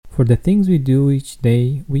For the things we do each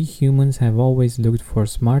day, we humans have always looked for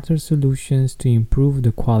smarter solutions to improve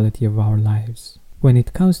the quality of our lives. When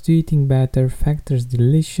it comes to eating better, Factor's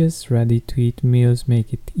delicious, ready-to-eat meals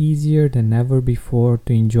make it easier than ever before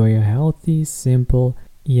to enjoy a healthy, simple,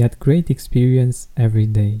 yet great experience every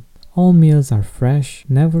day. All meals are fresh,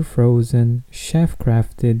 never frozen,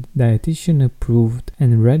 chef-crafted, dietitian-approved,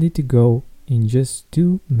 and ready to go in just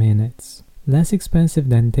 2 minutes. Less expensive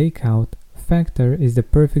than takeout, Factor is the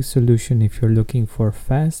perfect solution if you're looking for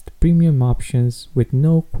fast, premium options with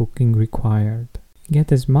no cooking required.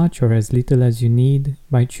 Get as much or as little as you need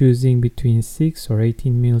by choosing between 6 or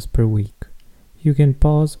 18 meals per week. You can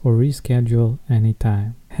pause or reschedule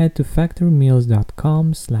anytime. Head to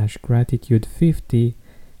factormeals.com/gratitude50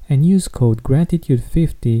 and use code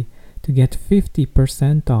gratitude50 to get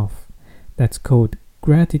 50% off. That's code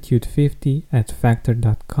gratitude50 at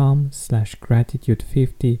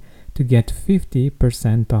factor.com/gratitude50 to get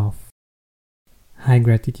 50% off. Hi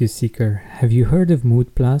Gratitude Seeker, have you heard of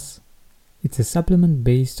Mood Plus? It's a supplement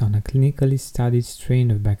based on a clinically studied strain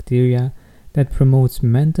of bacteria that promotes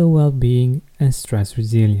mental well-being and stress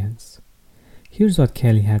resilience. Here's what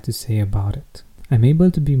Kelly had to say about it. I'm able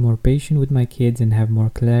to be more patient with my kids and have more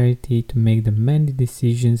clarity to make the many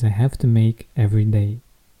decisions I have to make every day.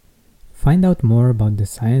 Find out more about the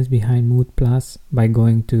science behind Mood Plus by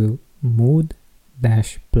going to mood-plus.com.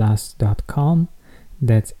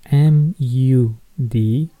 That's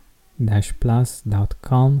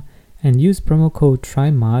MUD-plus.com and use promo code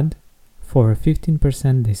TRYMOD for a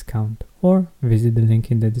 15% discount, or visit the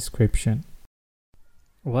link in the description.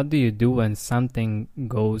 What do you do when something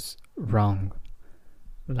goes wrong?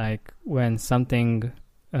 Like when something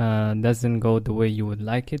doesn't go the way you would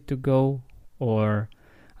like it to go, or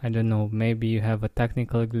I don't know, maybe you have a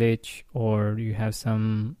technical glitch, or you have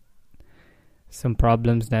some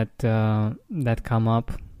problems that come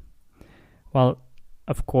up. Well,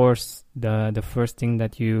 of course, the first thing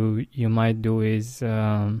that you might do is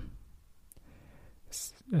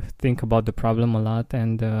think about the problem a lot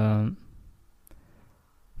and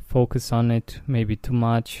focus on it, maybe too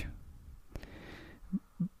much.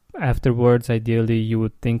 Afterwards, ideally, you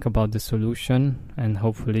would think about the solution, and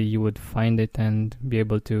hopefully you would find it and be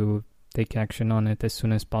able to take action on it as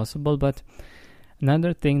soon as possible. But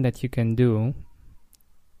another thing that you can do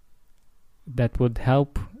that would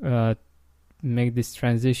help make this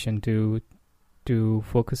transition to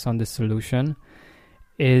focus on the solution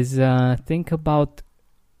is think about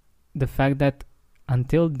the fact that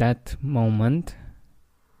until that moment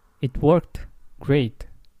it worked great.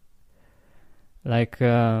 Like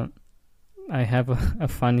I have a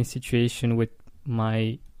funny situation with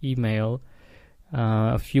my email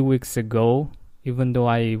a few weeks ago. Even though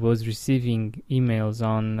I was receiving emails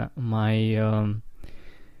on my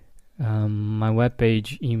my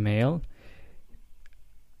webpage email,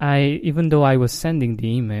 even though I was sending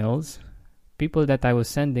the emails, people that I was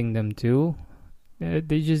sending them to,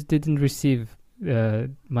 they just didn't receive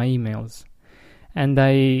my emails, and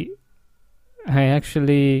I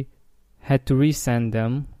actually had to resend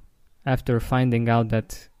them after finding out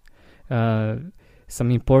that there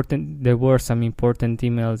were some important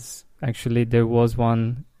emails. Actually, there was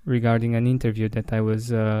one regarding an interview that I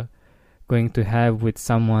was going to have with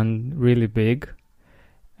someone really big,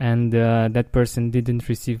 and that person didn't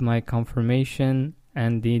receive my confirmation,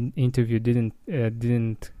 and the interview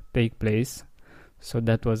didn't take place. So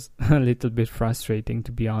that was a little bit frustrating,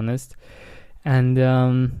 to be honest. And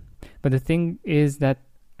but the thing is that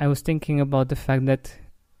I was thinking about the fact that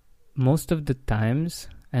most of the times,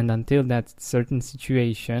 and until that certain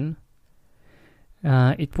situation,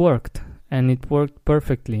 it worked, and it worked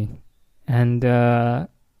perfectly. And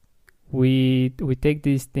we take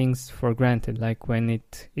these things for granted. Like when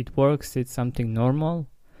it works, it's something normal.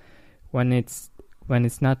 When it's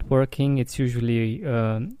not working, it's usually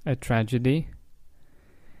a tragedy.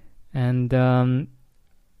 And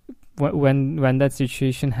when that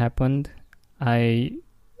situation happened, I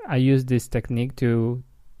used this technique to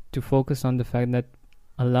focus on the fact that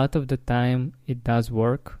a lot of the time it does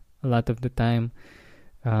work. A lot of the time,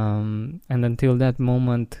 and until that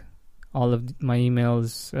moment, all of my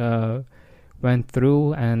emails went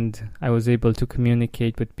through, and I was able to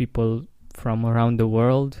communicate with people from around the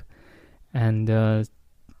world and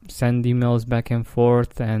send emails back and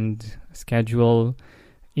forth and schedule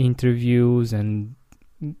interviews, and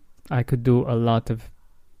I could do a lot of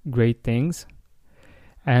great things.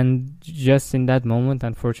 And just in that moment,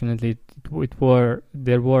 unfortunately,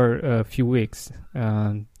 there were a few weeks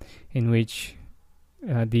in which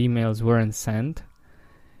the emails weren't sent.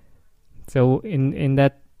 So in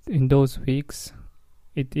those weeks,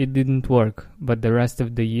 it didn't work, but the rest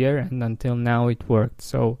of the year and until now it worked.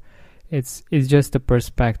 So it's just a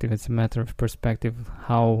perspective. It's a matter of perspective,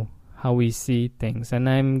 how we see things. And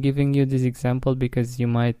I'm giving you this example because you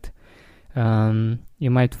might find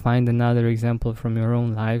another example from your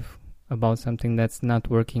own life about something that's not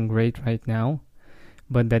working great right now,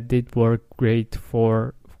 but that did work great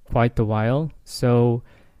for quite a while. So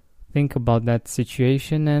think about that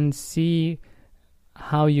situation and see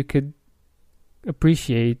how you could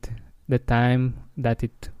appreciate the time that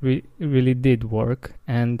it really did work,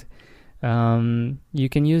 and you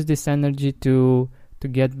can use this energy to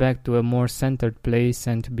get back to a more centered place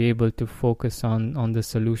and to be able to focus on the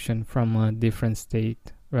solution from a different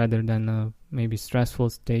state rather than a maybe stressful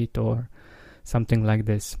state or something like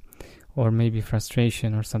this, or maybe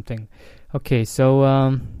frustration or something. Okay,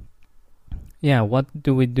 so what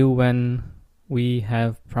do we do when we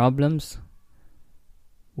have problems?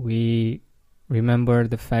 We remember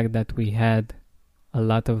the fact that we had a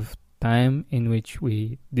lot of time in which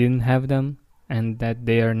we didn't have them, and that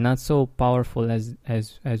they are not so powerful as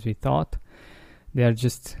we thought. They are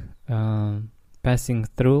just passing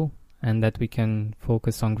through, and that we can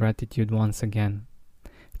focus on gratitude once again.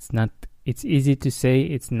 It's easy to say,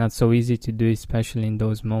 it's not so easy to do, especially in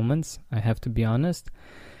those moments, I have to be honest.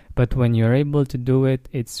 But when you're able to do it,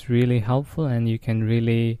 it's really helpful, and you can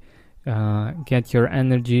really get your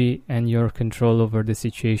energy and your control over the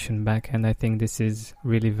situation back. And I think this is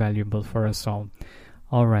really valuable for us all.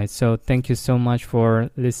 Alright, so thank you so much for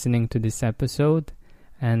listening to this episode.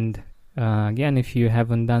 And again, if you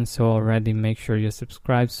haven't done so already, make sure you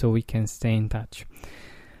subscribe so we can stay in touch.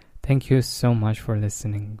 Thank you so much for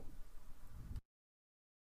listening.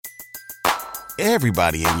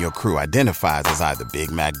 Everybody in your crew identifies as either Big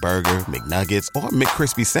Mac Burger, McNuggets, or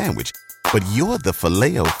McCrispy Sandwich. But you're the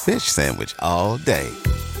Filet-O-Fish Sandwich all day.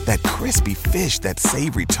 That crispy fish, that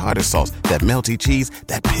savory tartar sauce, that melty cheese,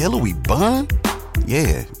 that pillowy bun.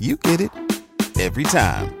 Yeah, you get it. Every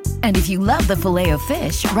time. And if you love the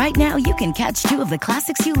Filet-O-Fish, right now you can catch two of the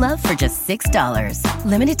classics you love for just $6.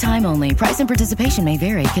 Limited time only. Price and participation may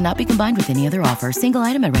vary. Cannot be combined with any other offer. Single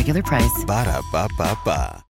item at regular price. Ba-da-ba-ba-ba.